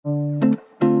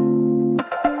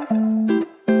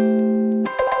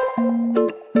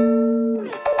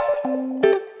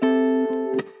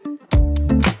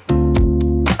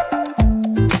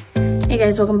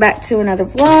welcome back to another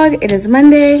vlog. It is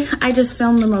Monday. I just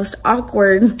filmed the most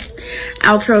awkward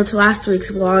outro to last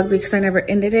week's vlog because I never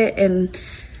ended it, and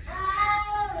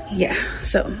yeah,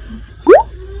 so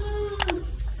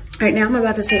right now I'm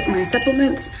about to take my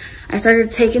supplements. I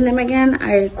started taking them again.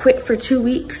 I quit for 2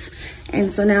 weeks,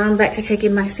 and so now I'm back to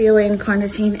taking my CLA and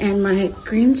carnitine and my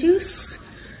green juice.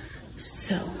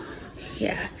 So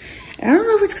yeah, I don't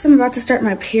know if it's because I'm about to start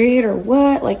my period or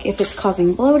what, like if it's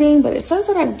causing bloating, but it says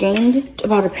that I've gained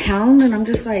about 1 pound, and I'm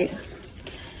just like,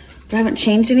 I haven't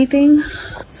changed anything.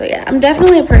 So yeah, I'm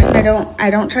definitely a person, I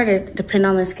don't try to depend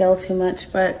on the scale too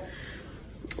much, but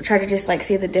I try to just like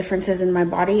see the differences in my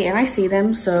body, and I see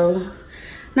them, so I'm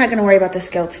not gonna worry about the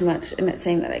scale too much. And it's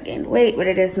saying that I gained weight, but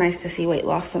it is nice to see weight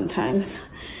loss sometimes.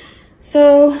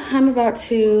 So I'm about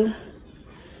to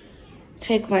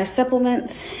take my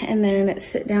supplements and then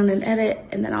sit down and edit,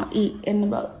 and then I'll eat in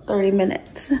about 30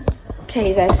 minutes. Okay,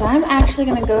 you guys, so I'm actually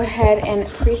gonna go ahead and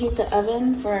preheat the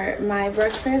oven for my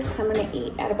breakfast. So I'm gonna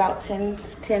eat at about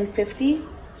 10:50.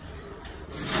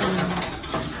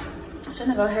 So I'm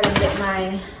gonna go ahead and get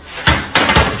my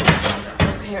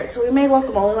prepared. So we made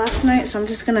guacamole last night, so I'm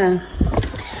just gonna,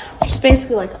 just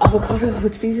basically like avocado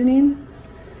with seasoning.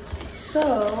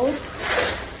 So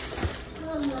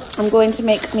I'm going to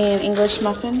make me an English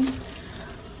muffin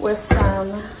with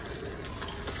some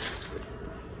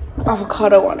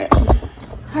avocado on it.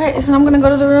 All right, so I'm gonna go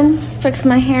to the room, fix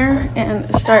my hair,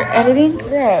 and start editing.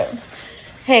 Yeah.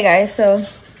 Hey guys, so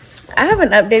I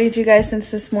haven't updated you guys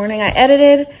since this morning. I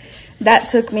edited, that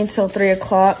took me till 3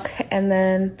 o'clock, and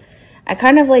then I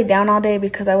kind of laid down all day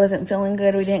because I wasn't feeling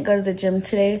good. We didn't go to the gym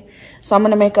today, so I'm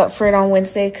gonna make up for it on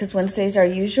Wednesday because Wednesday's our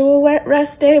usual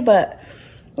rest day, but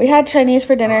we had Chinese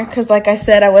for dinner because, like I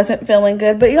said, I wasn't feeling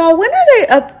good. But y'all, when are they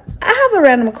up? I have a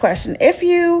random question. If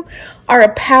you are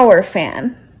a Power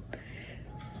fan,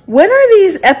 when are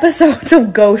these episodes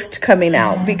of Ghost coming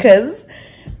out? Because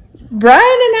Brian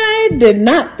and I did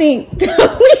not think that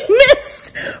we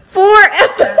missed 4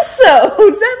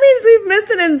 episodes. That means we've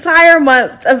missed an entire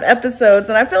month of episodes,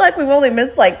 and I feel like we've only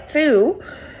missed like 2.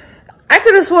 I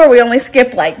could have swore we only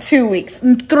skipped like 2 weeks,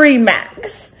 3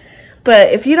 max.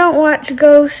 But if you don't watch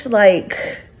Ghost, like,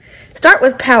 start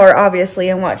with Power, obviously,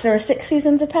 and watch. There were 6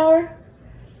 seasons of Power.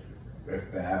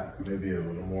 If that, maybe a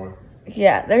little more.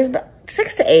 Yeah, there's about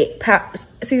 6 to 8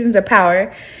 seasons of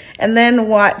Power. And then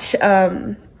watch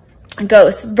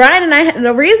Ghost. Brian and I,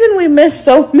 the reason we missed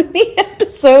so many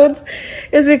episodes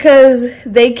is because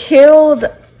they killed,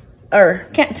 or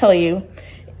can't tell you.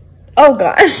 Oh,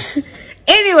 gosh.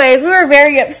 Anyways, we were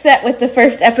very upset with the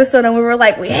first episode, and we were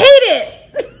like, we hate it.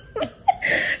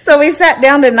 So we sat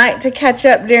down tonight to catch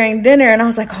up during dinner, and I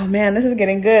was like, oh man, this is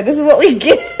getting good. This is what we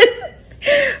get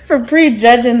for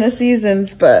prejudging the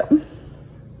seasons. But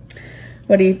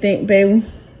what do you think, babe?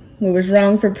 We was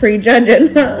wrong for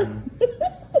prejudging, huh?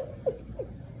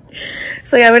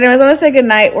 So yeah, but anyways, I want to say good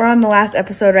night. We're on the last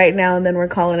episode right now, and then we're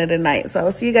calling it a night. So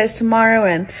I'll see you guys tomorrow,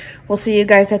 and we'll see you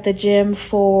guys at the gym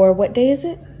for, what day is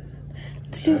it?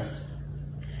 Let's do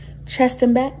chest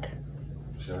and back.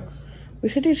 Chest. We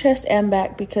should do chest and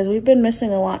back because we've been missing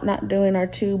a lot, not doing our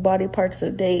 2 body parts a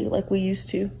day like we used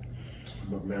to.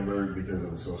 But remember, because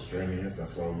it was so strenuous,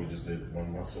 that's why we just did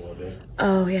 1 muscle a day.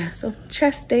 Oh yeah, so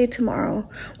chest day tomorrow.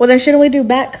 Well then shouldn't we do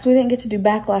back because we didn't get to do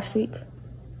back last week?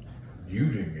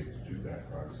 You didn't get to do back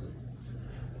last week.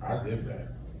 I did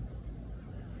that.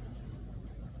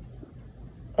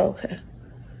 Okay.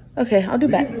 Okay, I'll do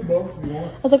back. You can do both if you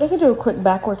want. I was like, I could do a quick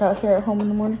back workout here at home in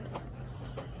the morning.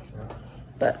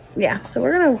 But yeah, so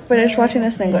we're gonna finish watching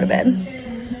this and then go to bed.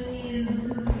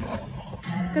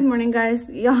 Good morning,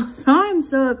 guys. Y'all, so I'm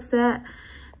so upset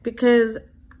because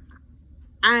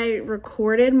I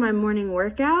recorded my morning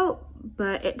workout,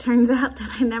 but it turns out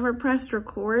that I never pressed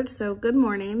record. So good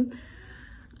morning.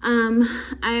 I'm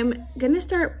gonna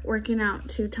start working out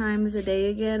 2 times a day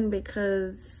again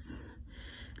because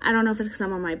I don't know if it's because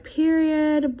I'm on my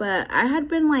period, but I had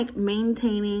been like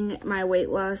maintaining my weight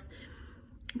loss,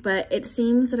 but it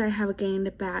seems that I have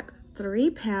gained back 3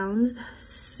 pounds.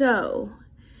 So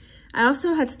I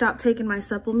also had stopped taking my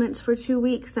supplements for 2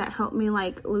 weeks that helped me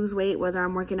like lose weight whether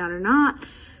I'm working out or not.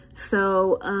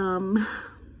 So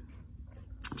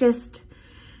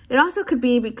it also could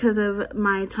be because of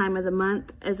my time of the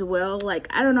month as well.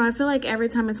 Like, I don't know, I feel like every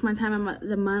time it's my time of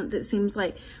the month, it seems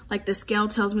like the scale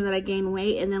tells me that I gain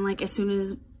weight, and then like as soon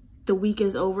as the week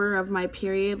is over of my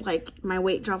period, like my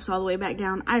weight drops all the way back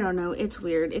down. I don't know, it's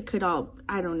weird. It could all,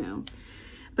 I don't know.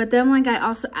 But then like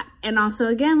also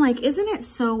again, like, isn't it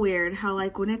so weird how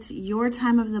like when it's your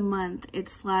time of the month,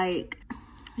 it's like,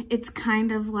 it's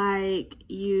kind of like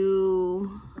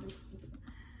you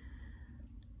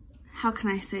how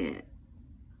can I say it?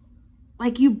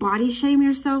 Like, you body shame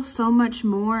yourself so much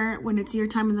more when it's your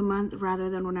time of the month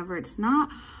rather than whenever it's not?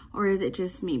 Or is it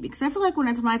just me? Because I feel like when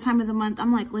it's my time of the month,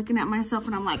 I'm like looking at myself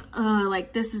and I'm like,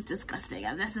 like this is disgusting.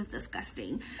 This is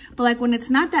disgusting. But like when it's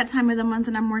not that time of the month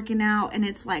and I'm working out and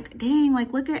it's like, dang,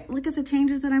 like look at the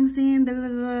changes that I'm seeing.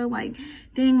 Like,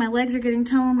 dang, my legs are getting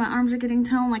toned, my arms are getting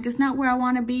toned. Like, it's not where I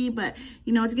want to be, but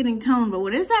you know, it's getting toned. But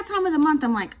when it's that time of the month,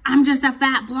 I'm like, I'm just a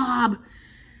fat blob.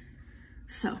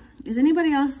 So is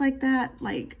anybody else like that?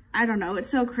 Like, I don't know. It's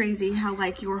so crazy how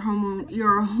like your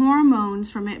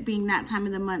hormones from it being that time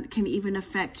of the month can even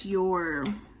affect your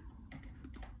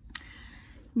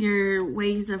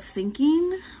ways of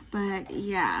thinking. But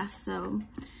yeah, so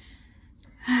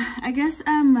I guess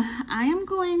I am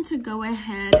going to go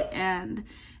ahead and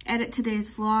edit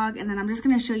today's vlog, and then I'm just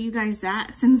going to show you guys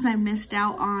that since I missed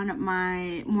out on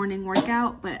my morning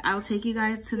workout. But I'll take you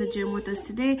guys to the gym with us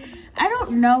today. I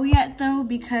don't know yet though,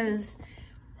 because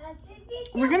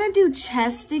we're gonna do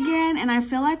chest again, and I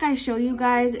feel like I show you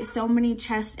guys so many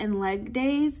chest and leg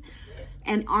days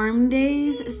and arm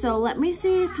days. So let me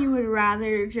see if you would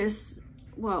rather just,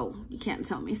 well, you can't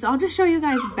tell me. So I'll just show you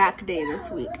guys back day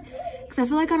this week, because I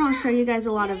feel like I don't show you guys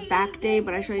a lot of back day,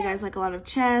 but I show you guys like a lot of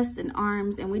chest and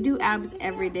arms, and we do abs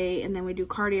every day, and then we do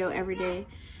cardio every day.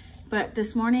 But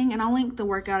this morning, and I'll link the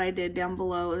workout I did down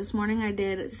below. This morning I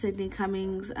did Sydney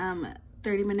Cummings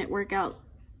 30-minute workout.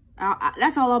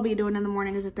 That's all I'll be doing in the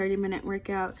morning is a 30-minute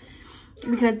workout,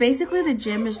 because basically the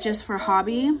gym is just for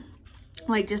hobby,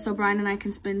 like just so Brian and I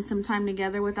can spend some time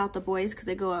together without the boys because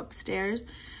they go upstairs.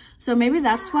 So maybe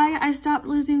that's why I stopped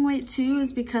losing weight too,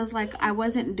 is because like I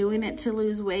wasn't doing it to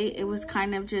lose weight. It was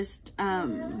kind of just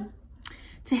to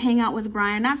hang out with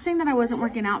Brian. Not saying that I wasn't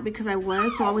working out, because I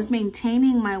was. So I was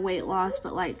maintaining my weight loss,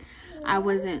 but like I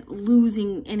wasn't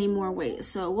losing any more weight.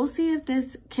 So we'll see if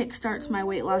this kickstarts my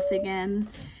weight loss again,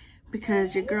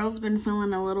 because your girl's been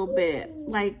feeling a little bit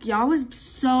like, y'all was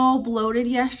so bloated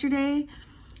yesterday.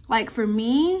 Like for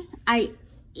me, I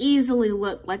easily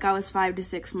looked like I was 5 to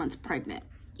 6 months pregnant.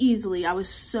 Easily. I was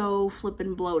so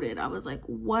flipping bloated. I was like,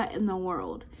 what in the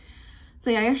world? So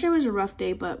yeah, yesterday was a rough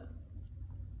day, but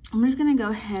I'm just gonna go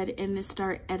ahead and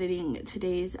start editing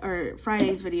today's or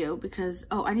Friday's video, because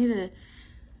I need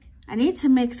to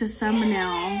make the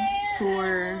thumbnail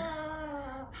for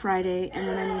Friday, and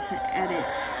then I need to edit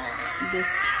this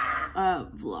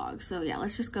vlog. So yeah,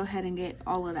 let's just go ahead and get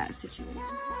all of that situated.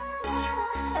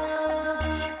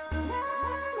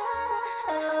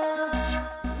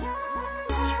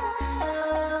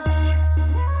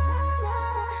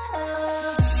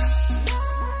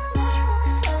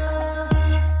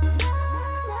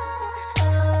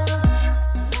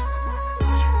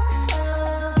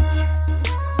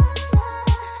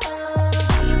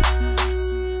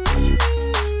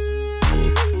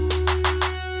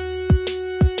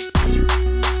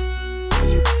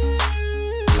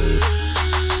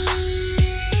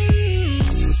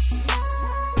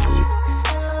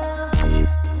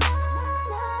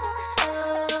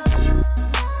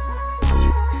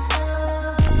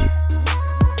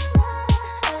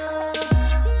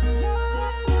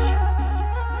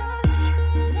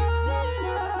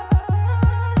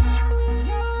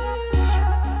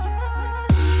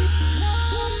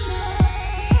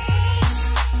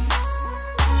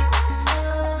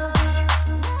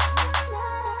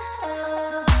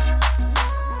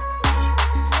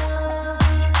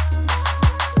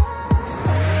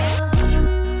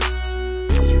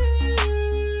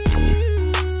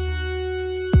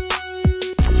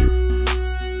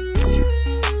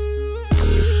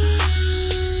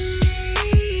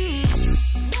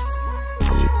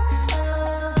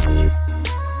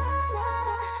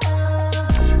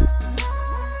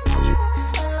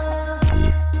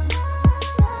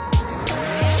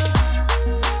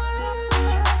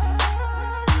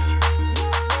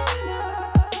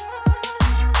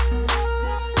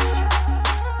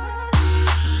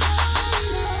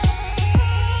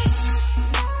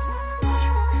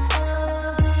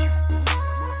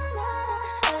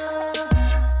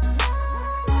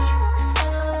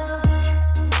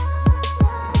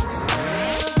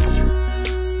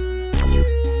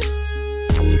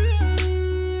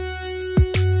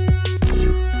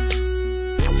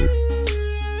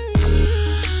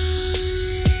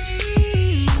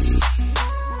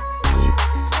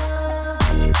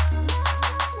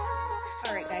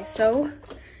 So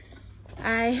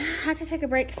I had to take a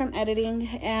break from editing.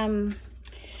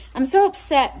 I'm so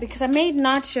upset because I made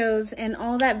nachos and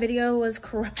all that video was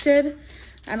corrupted.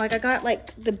 And like I got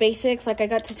like the basics, like I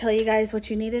got to tell you guys what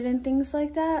you needed and things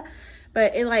like that.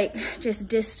 But it like just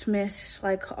dismissed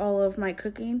like all of my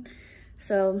cooking.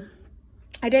 So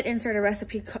I did insert a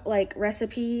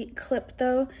recipe clip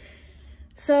though.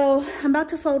 So I'm about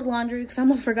to fold laundry because I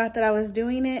almost forgot that I was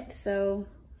doing it. So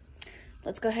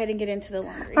let's go ahead and get into the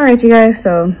laundry. All right, you guys,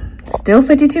 so still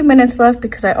 52 minutes left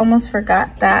because I almost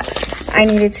forgot that I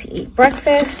needed to eat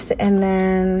breakfast, and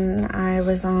then I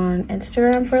was on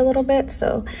Instagram for a little bit.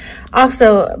 So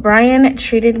also, Brian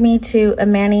treated me to a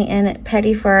mani and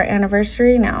pedi for our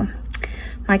anniversary. Now,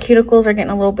 my cuticles are getting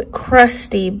a little bit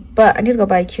crusty, but I need to go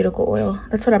buy cuticle oil.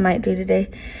 That's what I might do today.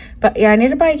 But yeah, I need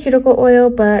to buy cuticle oil,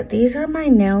 but these are my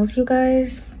nails, you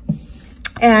guys.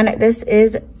 And this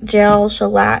is gel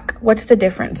shellac. What's the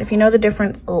difference? If you know the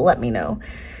difference, let me know.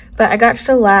 But I got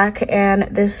shellac, and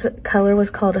this color was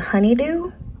called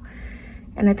Honeydew.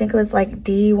 And I think it was like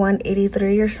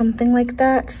D183 or something like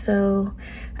that. So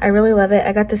I really love it.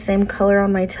 I got the same color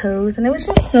on my toes, and it was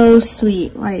just so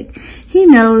sweet. Like, he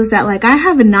knows that like I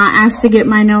have not asked to get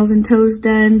my nails and toes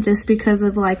done just because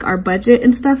of like our budget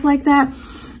and stuff like that.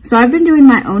 So I've been doing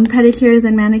my own pedicures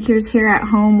and manicures here at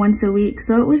home once a week.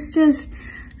 So it was just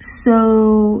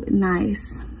so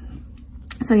nice.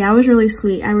 So yeah, it was really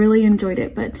sweet. I really enjoyed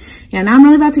it. But yeah, now I'm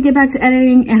really about to get back to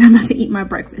editing, and I'm about to eat my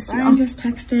breakfast. Brian just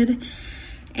texted,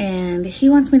 and he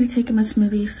wants me to take him a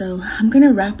smoothie. So I'm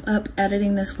gonna wrap up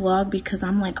editing this vlog because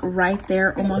I'm like right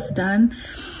there, almost done.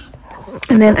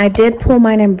 And then I did pull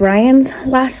mine and Brian's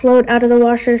last load out of the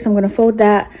washer. So I'm gonna fold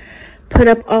that, put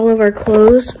up all of our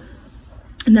clothes,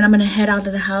 and then I'm gonna head out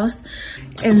of the house.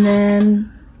 And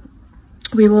then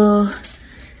we will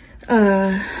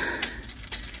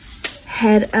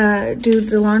do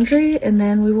the laundry, and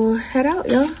then we will head out,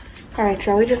 y'all. All right,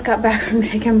 y'all, we just got back from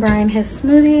taking Brian his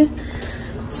smoothie.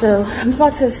 So I'm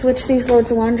about to switch these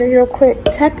loads of laundry real quick.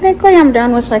 Technically, I'm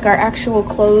done with like our actual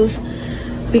clothes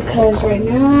because right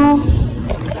now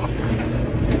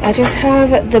I just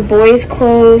have the boys'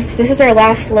 clothes. This is our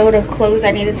last load of clothes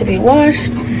that needed to be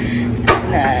washed.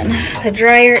 And then the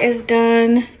dryer is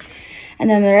done. And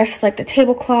then the rest is like the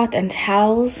tablecloth and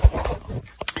towels.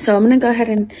 So I'm gonna go ahead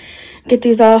and get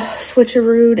these all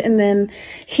switcherooed and then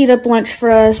heat up lunch for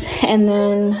us. And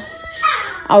then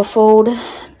I'll fold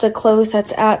the clothes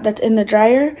that's in the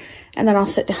dryer. And then I'll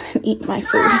sit down and eat my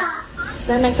food.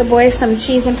 Then make the boys some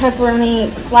cheese and pepperoni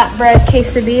flatbread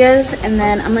quesadillas. And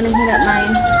then I'm gonna heat up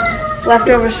my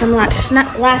leftovers from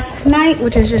last night,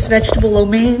 which is just vegetable lo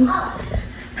mein.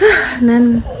 And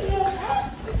then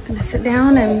I'm gonna sit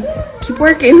down and keep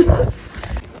working.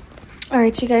 All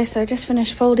right, you guys, so I just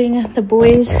finished folding the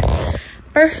boys'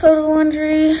 first load of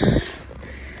laundry.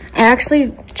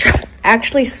 I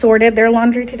actually sorted their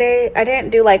laundry today. I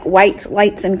didn't do like whites,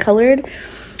 lights, and colored.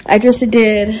 I just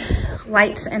did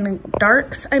lights and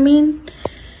darks, I mean.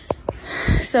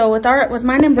 So with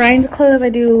mine and Brian's clothes, I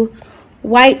do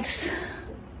whites,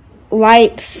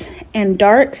 lights, and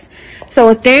darks. So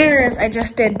with theirs, I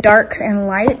just did darks and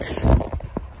lights.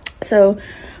 So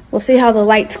we'll see how the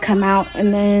lights come out.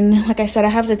 And then, like I said, I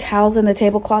have the towels and the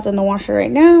tablecloth in the washer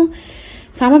right now.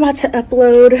 So I'm about to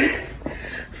upload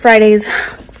Friday's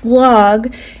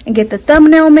vlog and get the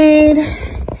thumbnail made.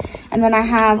 And then I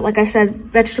have, like I said,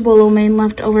 vegetable lo mein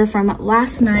left over from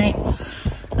last night.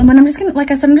 And then I'm just gonna,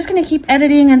 like I said, I'm just gonna keep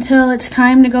editing until it's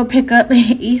time to go pick up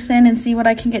Ethan and see what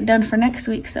I can get done for next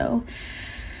week. So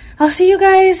I'll see you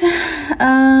guys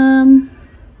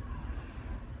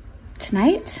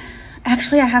tonight.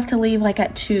 Actually, I have to leave like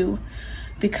at 2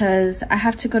 because I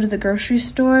have to go to the grocery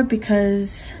store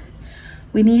because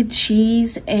we need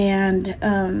cheese and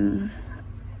I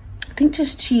think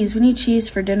just cheese. We need cheese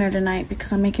for dinner tonight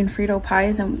because I'm making Frito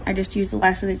pies and I just used the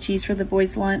last of the cheese for the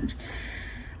boys' lunch.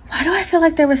 Why do I feel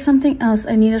like there was something else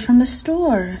I needed from the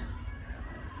store?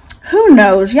 Who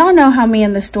knows? Y'all know how me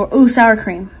in the store. Ooh, sour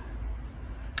cream.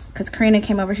 Because Karina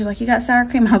came over. She's like, you got sour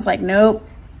cream? I was like, nope.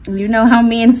 You know how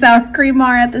me and sour cream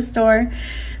are at the store.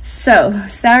 So,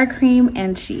 sour cream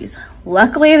and cheese.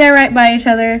 Luckily, they're right by each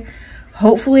other.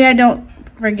 Hopefully, I don't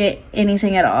forget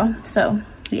anything at all. So,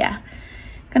 yeah.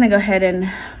 Gonna go ahead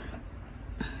and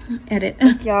edit.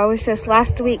 Y'all, it was just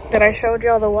last week that I showed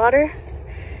y'all the water.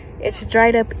 It's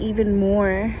dried up even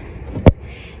more.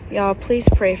 Y'all, please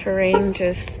pray for rain.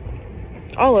 Just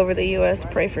all over the U.S.,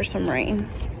 pray for some rain.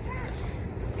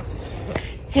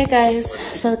 Hey guys,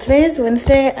 so today is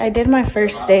Wednesday. I did my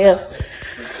first day of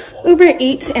Uber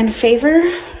Eats and Favor,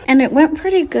 and it went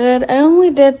pretty good. I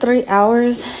only did 3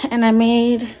 hours, and I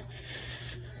made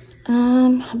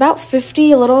about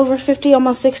 50, a little over 50,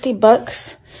 almost 60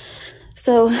 bucks.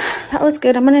 So that was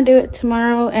good. I'm gonna do it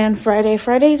tomorrow and Friday.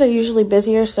 Fridays are usually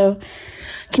busier, so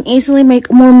I can easily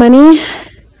make more money.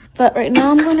 But right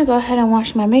now I'm gonna go ahead and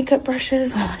wash my makeup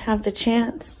brushes while I have the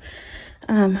chance.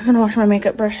 I'm gonna wash my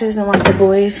makeup brushes and let the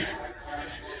boys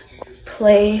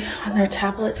play on their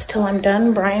tablets till I'm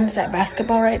done. Brian's at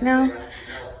basketball right now.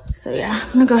 So yeah,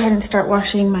 I'm gonna go ahead and start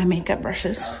washing my makeup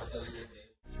brushes.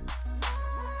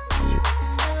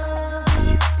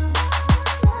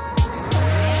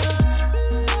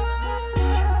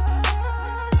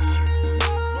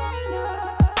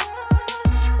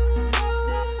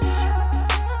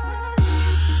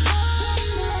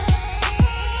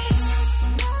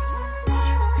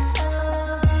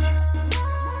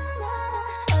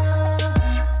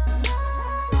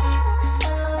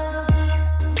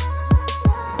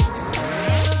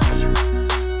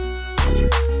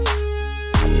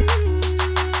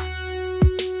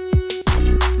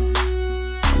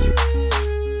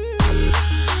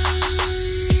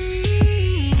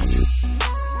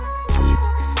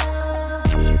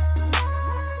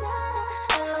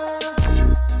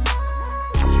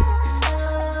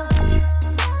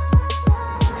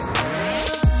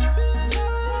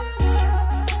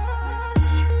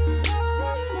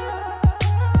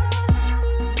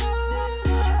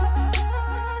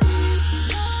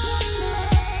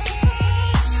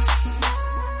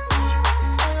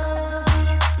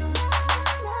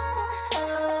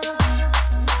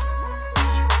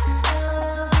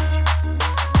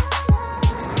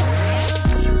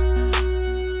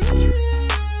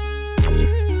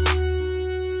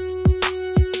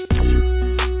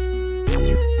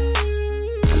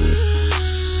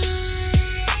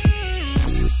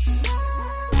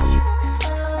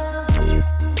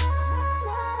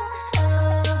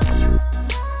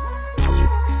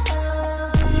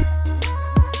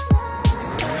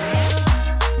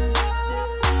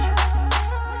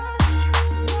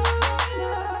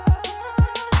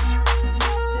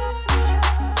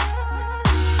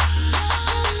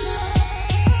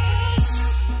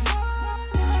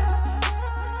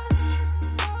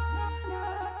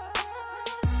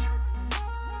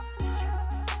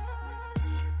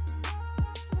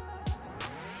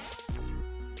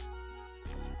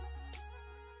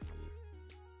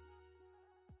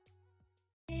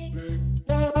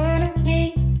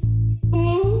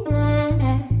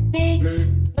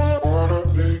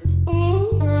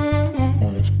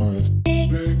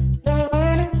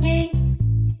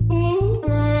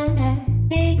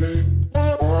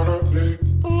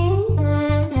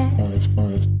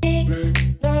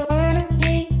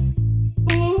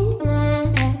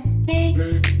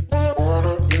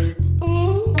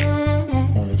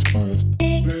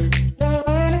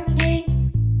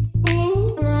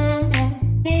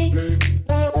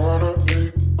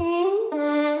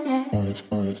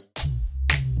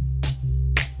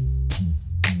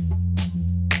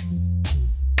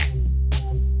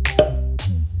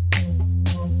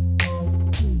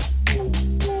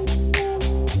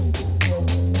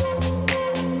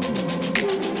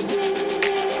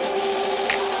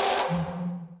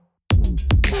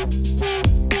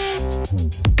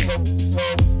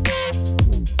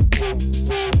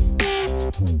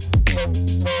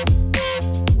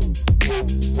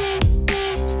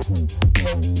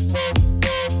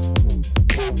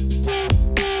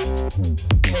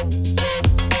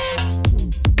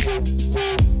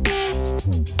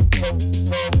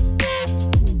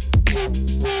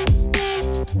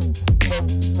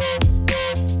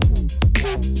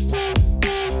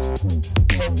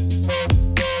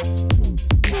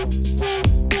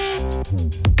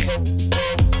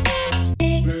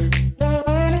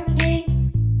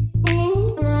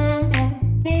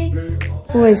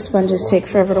 Boy, sponges take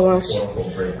forever to wash.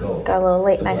 Got a little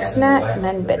late night snack and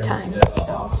then bedtime.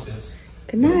 So,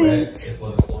 good night.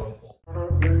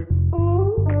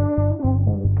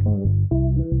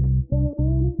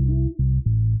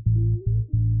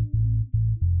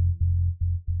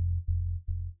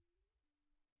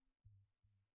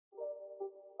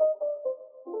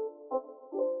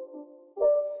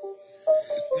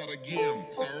 It's not a game,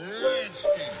 it's a rich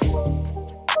thing.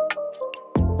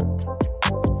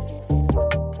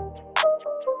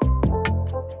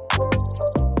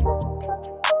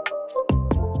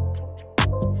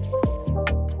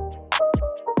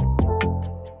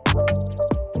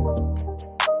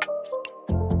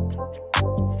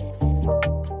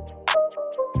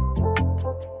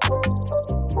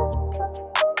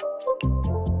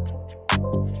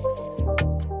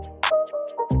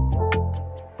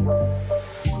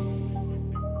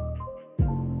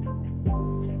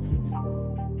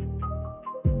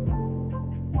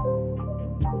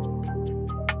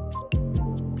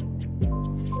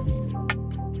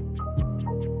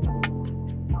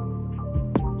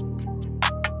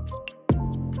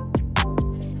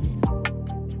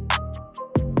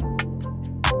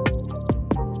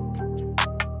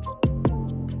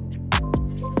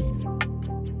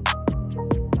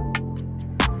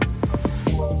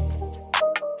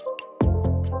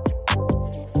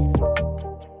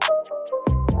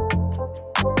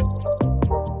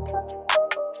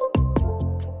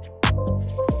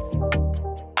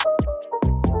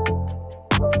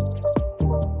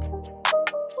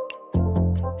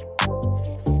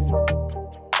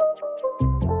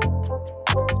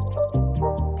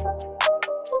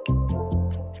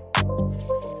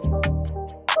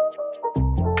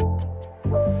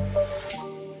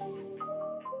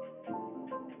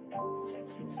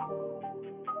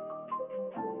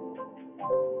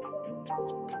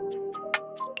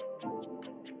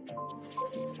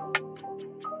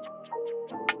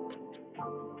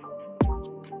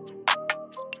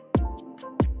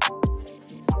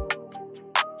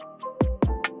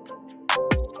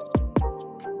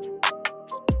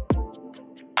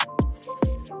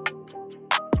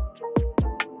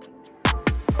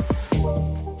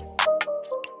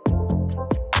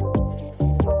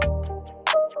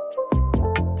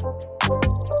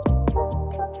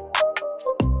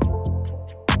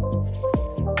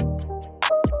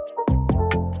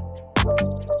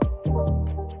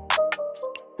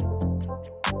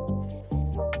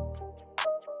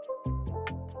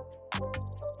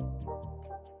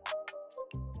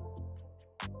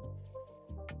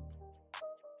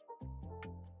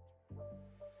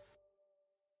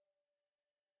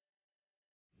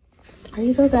 There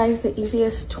you go, guys. The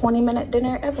easiest 20-minute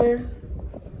dinner ever.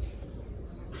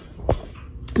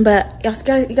 But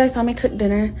you guys saw me cook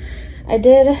dinner. I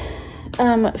did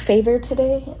favor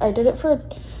today. I did it for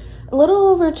a little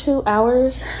over 2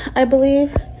 hours, I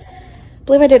believe.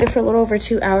 I did it for a little over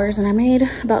 2 hours, and I made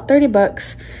about 30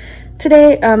 bucks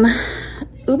today.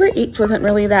 Uber Eats wasn't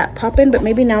really that popping, but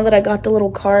maybe now that I got the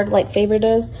little card like Favor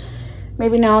does,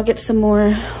 maybe now I'll get some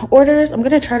more orders. I'm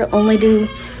gonna try to only do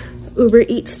Uber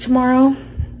Eats tomorrow,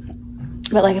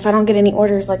 but like if I don't get any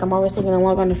orders, like I'm obviously gonna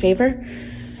log on to Favor.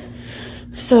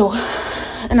 So,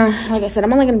 and like I said,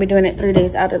 I'm only gonna be doing it 3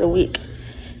 days out of the week.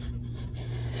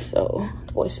 So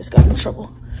the boys just got in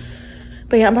trouble.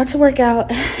 But yeah, I'm about to work out,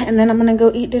 and then I'm gonna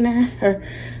go eat dinner, or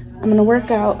I'm gonna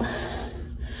work out,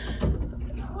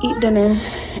 eat dinner,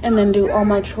 and then do all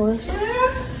my chores.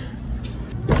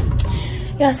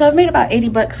 Yeah, so I've made about 80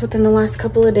 bucks within the last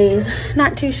couple of days.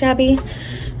 Not too shabby.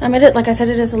 Like I said,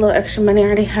 it is a little extra money. I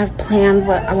already have planned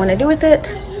what I want to do with it.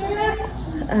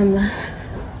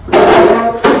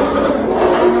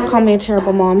 Call me a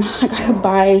terrible mom. I gotta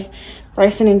buy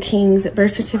Bryson and King's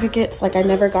birth certificates. Like I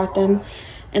never got them.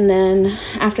 And then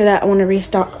after that, I want to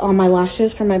restock all my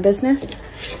lashes for my business.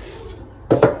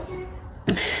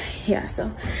 Yeah,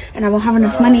 so, and I will have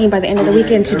enough money by the end of the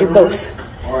weekend to do both.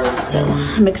 So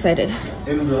I'm excited.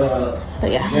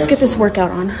 But yeah, let's get this workout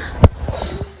on.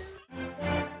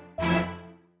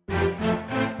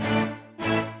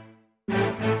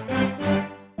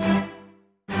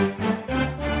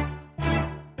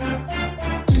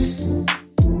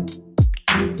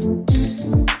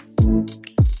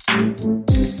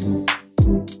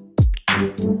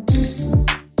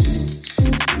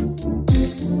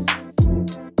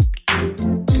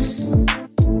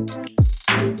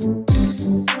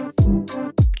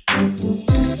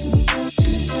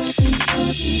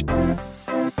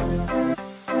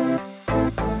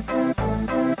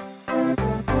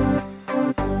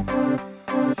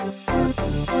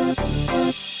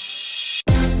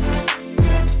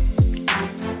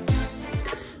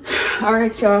 All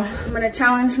right, y'all, I'm gonna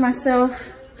challenge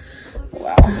myself.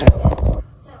 Wow.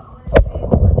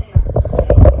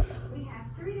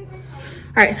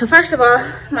 All right, so first of all,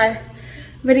 my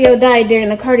video died during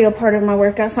the cardio part of my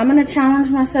workout, so I'm gonna challenge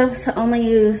myself to only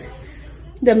use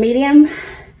the medium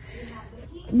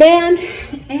band,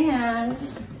 and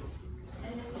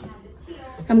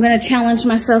I'm gonna challenge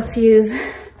myself to use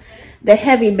the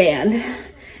heavy band.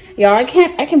 Y'all, I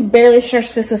can barely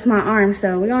stretch this with my arm,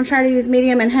 so we're gonna try to use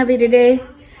medium and heavy today.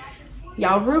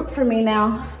 Y'all root for me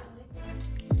now.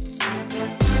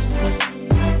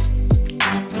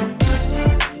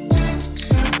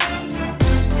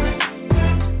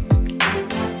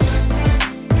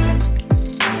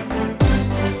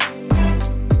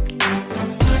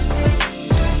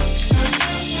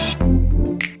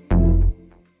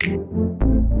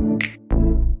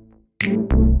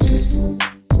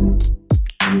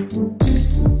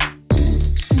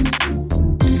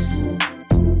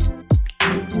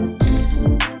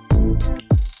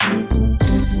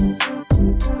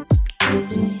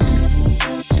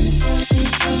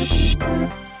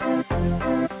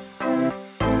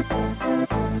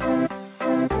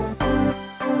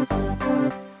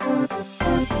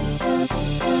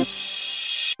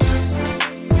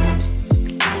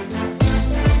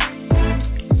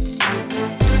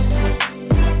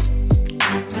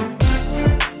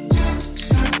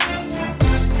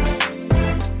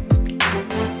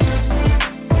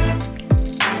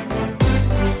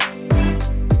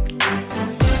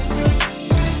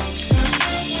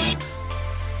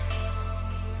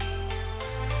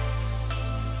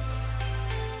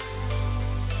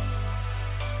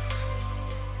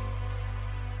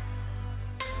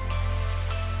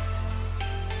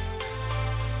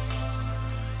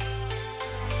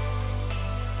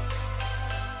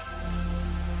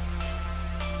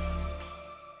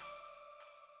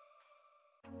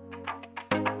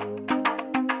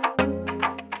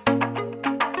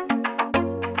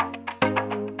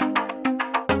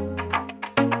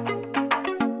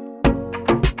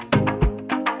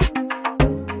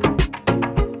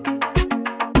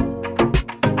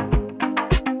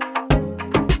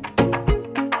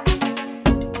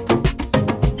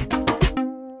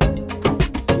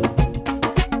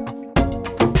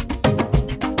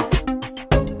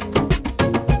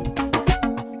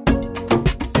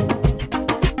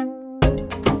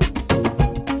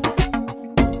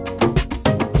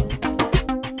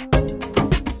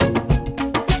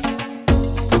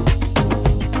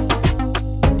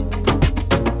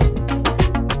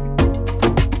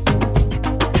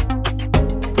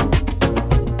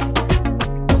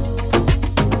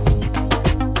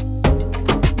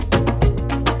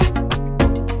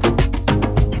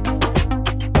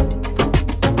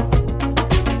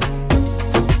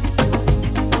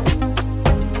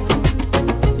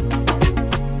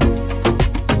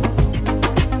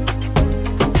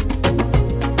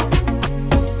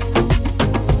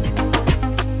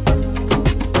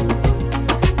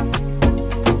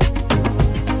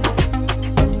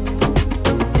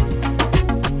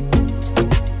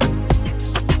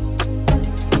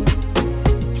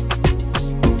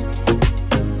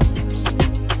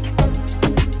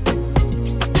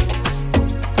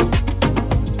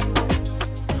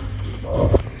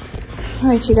 All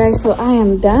right, you guys, so I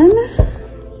am done.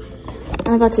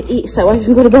 I'm about to eat so I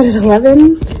can go to bed at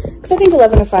 11. Because I think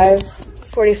 11 to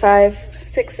 5:45,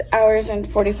 6 hours and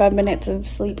 45 minutes of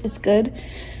sleep is good.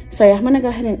 So yeah, I'm gonna go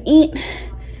ahead and eat,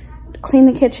 clean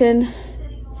the kitchen.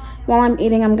 While I'm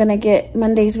eating, I'm gonna get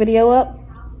Monday's video up,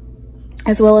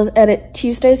 as well as edit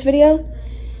Tuesday's video.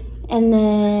 And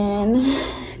then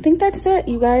I think that's it,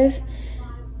 you guys.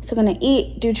 So I'm gonna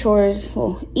eat, do chores,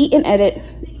 well, eat and edit,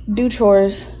 do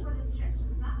chores,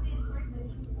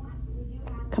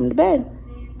 come to bed,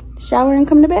 shower and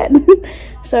come to bed.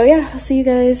 So yeah, I'll see you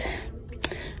guys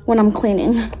when I'm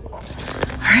cleaning. All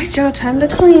right, y'all, time to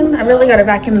clean. I really gotta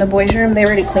vacuum the boys' room. They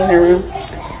already cleaned their room.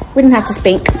 We didn't have to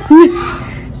spank.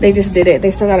 They just did it.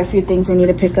 They still got a few things they need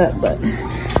to pick up, but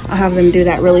I'll have them do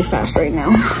that really fast right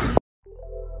now.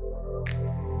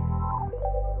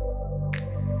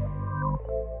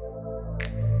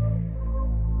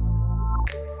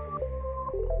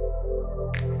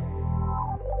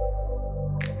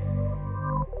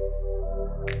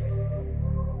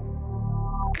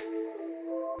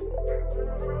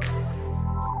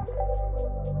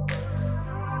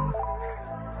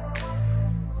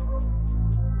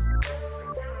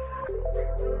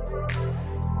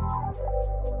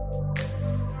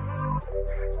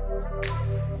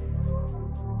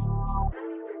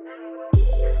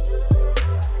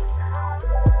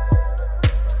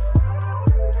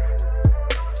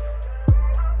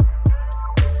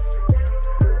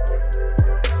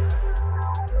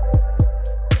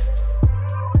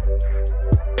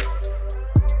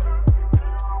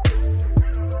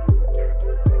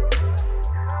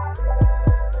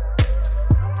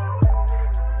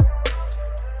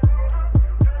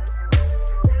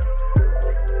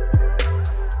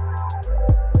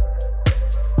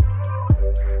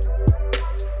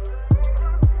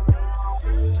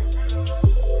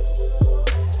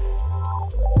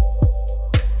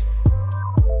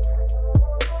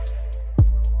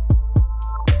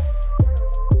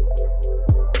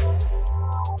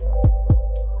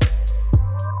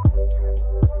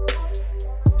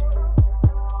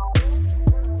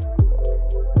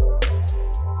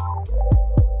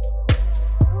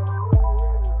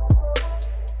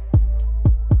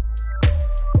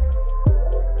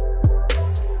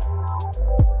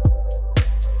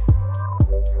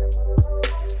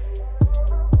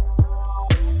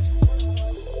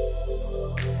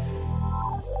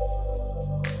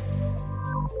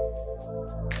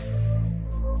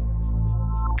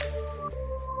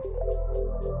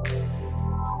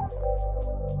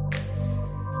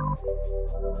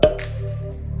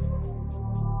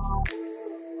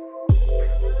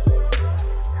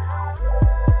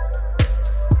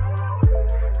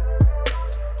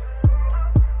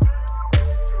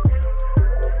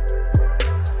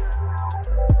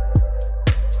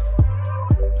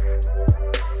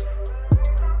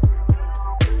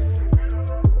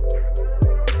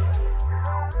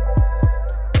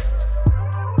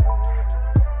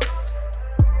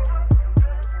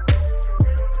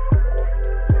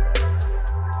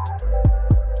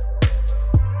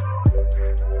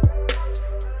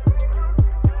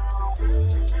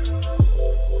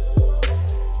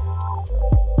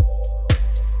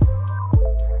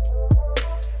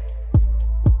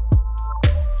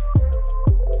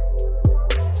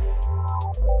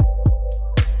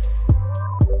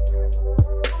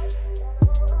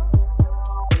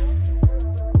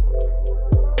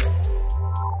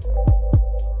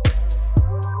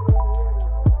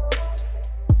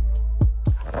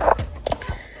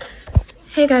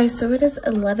 Hey guys, so it is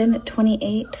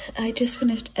 11:28. I just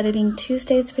finished editing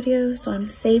Tuesday's video, so I'm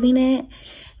saving it,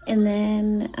 and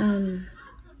then I'm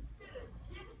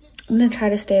gonna try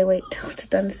to stay awake till it's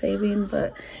done saving,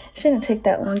 but it shouldn't take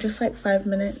that long, just like 5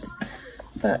 minutes.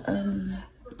 But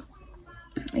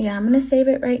yeah, I'm gonna save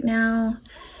it right now,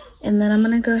 and then I'm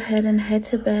gonna go ahead and head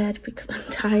to bed because I'm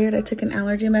tired. I took an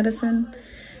allergy medicine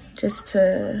just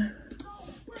to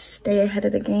stay ahead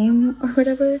of the game or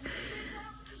whatever.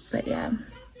 But yeah.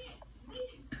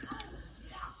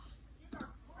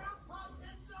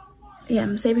 Yeah,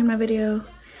 I'm saving my video.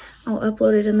 I'll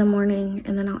upload it in the morning,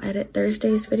 and then I'll edit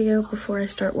Thursday's video before I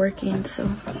start working. So,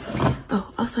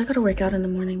 oh, also I gotta work out in the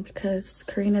morning because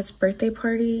Karina's birthday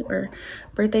party or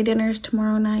birthday dinner is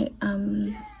tomorrow night.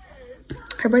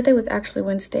 Her birthday was actually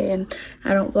Wednesday, and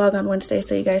I don't vlog on Wednesday,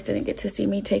 so you guys didn't get to see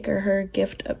me take her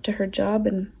gift up to her job,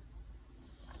 and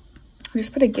I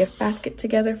just put a gift basket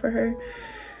together for her.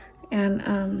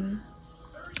 And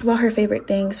well, her favorite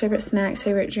things, favorite snacks,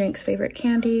 favorite drinks, favorite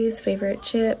candies, favorite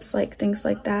chips, like things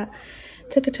like that.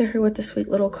 Took it to her with a sweet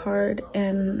little card.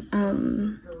 And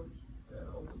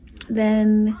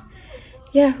then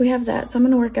yeah, we have that. So I'm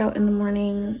gonna work out in the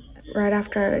morning right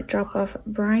after I drop off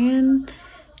Brian,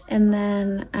 and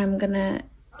then I'm gonna,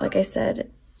 like I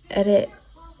said, edit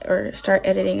or start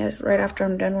editing as right after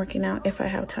I'm done working out if I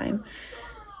have time.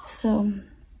 So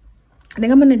I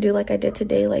think I'm gonna do like I did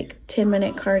today, like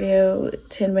 10-minute cardio,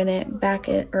 10-minute back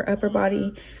or upper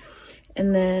body,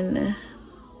 and then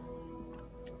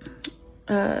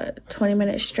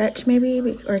 20-minute stretch maybe,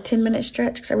 or 10-minute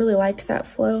stretch, because I really liked that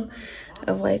flow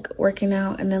of like working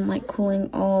out and then like cooling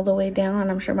all the way down.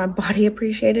 I'm sure my body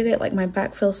appreciated it. Like my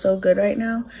back feels so good right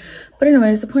now. But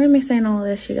anyways, the point of me saying all of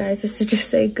this, you guys, is to just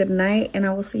say good night, and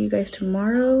I will see you guys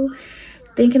tomorrow.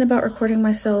 Thinking about recording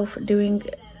myself doing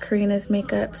Karina's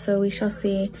makeup, so we shall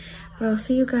see. But I'll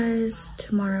see you guys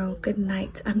tomorrow. Good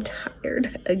night. I'm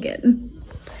tired again.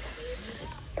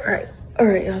 All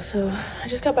right, y'all. So I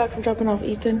just got back from dropping off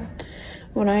Ethan.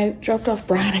 When I dropped off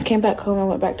Brian, I came back home and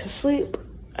went back to sleep.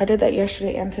 I did that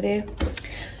yesterday and today.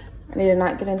 I need to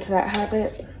not get into that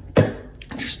habit.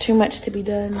 There's too much to be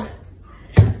done.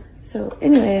 So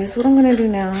anyways, what I'm gonna do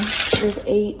now is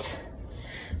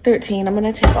 8:13. I'm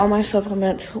gonna take all my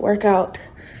supplements, work out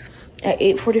at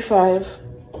 8:45,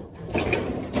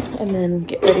 and then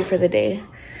get ready for the day.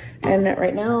 And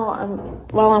right now,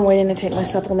 while I'm waiting to take my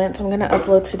supplements, I'm gonna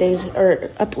upload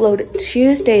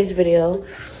Tuesday's video,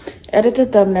 edit the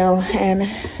thumbnail,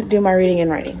 and do my reading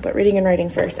and writing. But reading and writing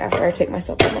first after I take my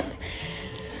supplements.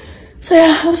 So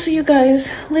yeah, I'll see you guys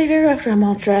later after I'm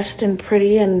all dressed and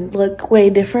pretty and look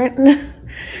way different.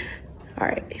 All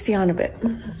right, see you in a bit.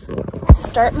 To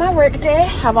start my work day,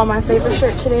 have on my favorite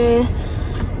shirt today.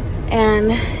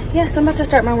 And yes, I'm about to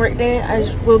start my work day. I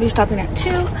will be stopping at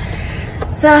 2.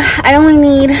 So I only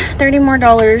need $30 more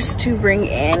to bring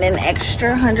in an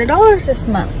extra $100 this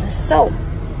month. So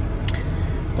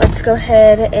let's go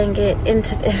ahead and get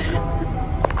into this.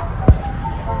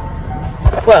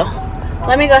 Well,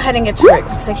 let me go ahead and get to work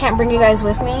because I can't bring you guys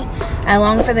with me. I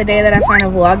long for the day that I find a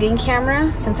vlogging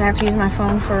camera, since I have to use my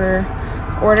phone for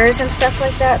orders and stuff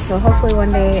like that. So hopefully one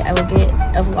day I will get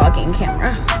a vlogging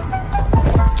camera.